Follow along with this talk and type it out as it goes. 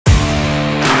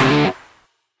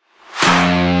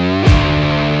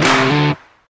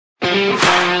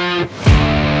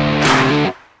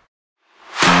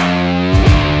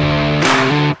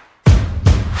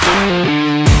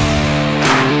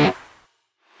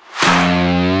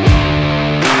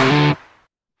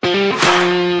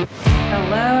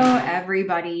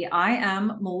everybody. I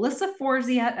am Melissa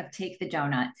Forziat of Take the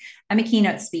Doughnut. I'm a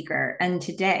keynote speaker, and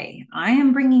today I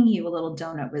am bringing you a little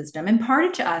donut wisdom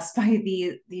imparted to us by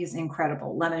these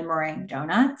incredible lemon meringue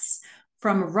donuts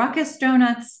from Ruckus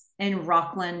Donuts in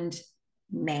Rockland,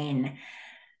 Maine.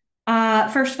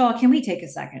 First of all, can we take a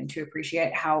second to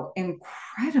appreciate how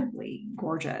incredibly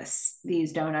gorgeous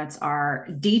these donuts are?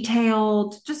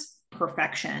 Detailed, just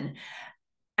perfection.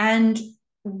 And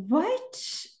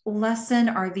what lesson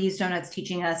are these donuts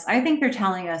teaching us? I think they're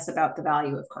telling us about the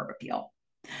value of curb appeal.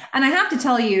 And I have to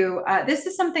tell you, this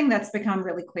is something that's become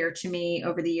really clear to me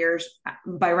over the years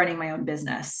by running my own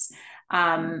business.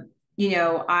 I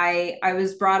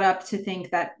was brought up to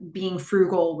think that being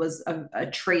frugal was a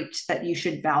trait that you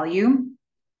should value.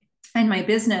 And my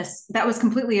business, that was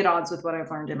completely at odds with what I've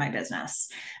learned in my business.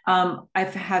 I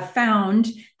have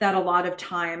found that a lot of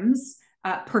times,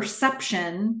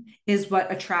 perception is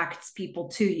what attracts people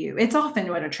to you. It's often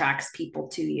what attracts people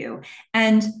to you.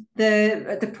 And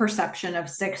the perception of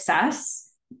success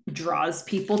draws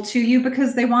people to you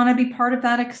because they want to be part of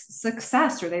that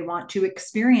success, or they want to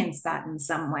experience that in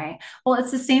some way. Well,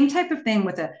 it's the same type of thing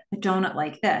with a donut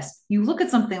like this. You look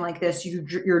at something like this,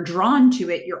 you're drawn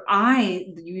to it,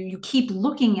 you keep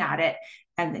looking at it,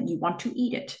 and then you want to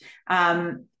eat it.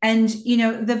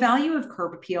 The value of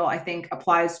curb appeal, I think,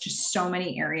 applies to so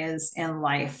many areas in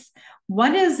life.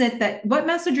 What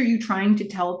message are you trying to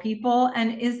tell people?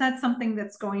 And is that something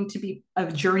that's going to be a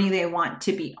journey they want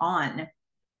to be on?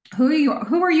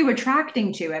 Who are you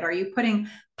attracting to it? Are you putting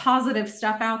positive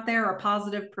stuff out there, a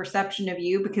positive perception of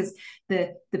you? Because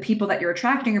the people that you're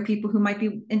attracting are people who might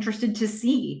be interested to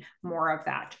see more of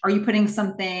that. Are you putting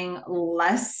something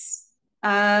less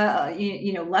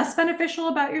less beneficial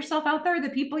about yourself out there? The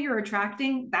people you're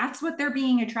attracting, that's what they're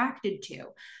being attracted to.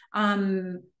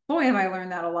 Boy, have I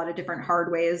learned that a lot of different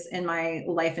hard ways in my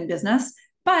life and business.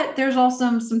 But there's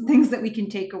also some things that we can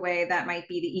take away that might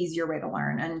be the easier way to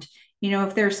learn. And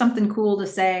if there's something cool to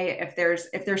say, if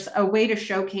there's a way to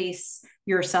showcase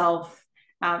yourself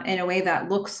in a way that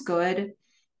looks good,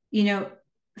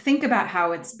 think about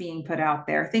how it's being put out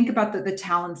there. Think about the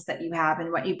talents that you have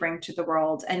and what you bring to the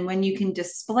world. And when you can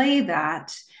display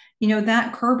that,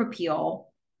 that curb appeal,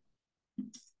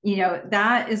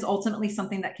 that is ultimately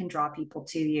something that can draw people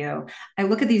to you. I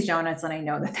look at these donuts and I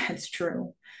know that that's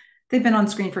true. They've been on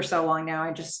screen for so long now.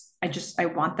 I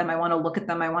want them. I want to look at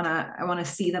them. I want to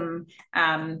see them.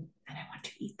 And I want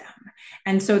to eat them.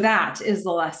 And so that is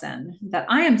the lesson that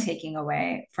I am taking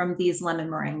away from these lemon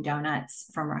meringue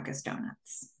donuts from Ruckus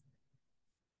Donuts.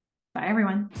 Bye,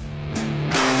 everyone.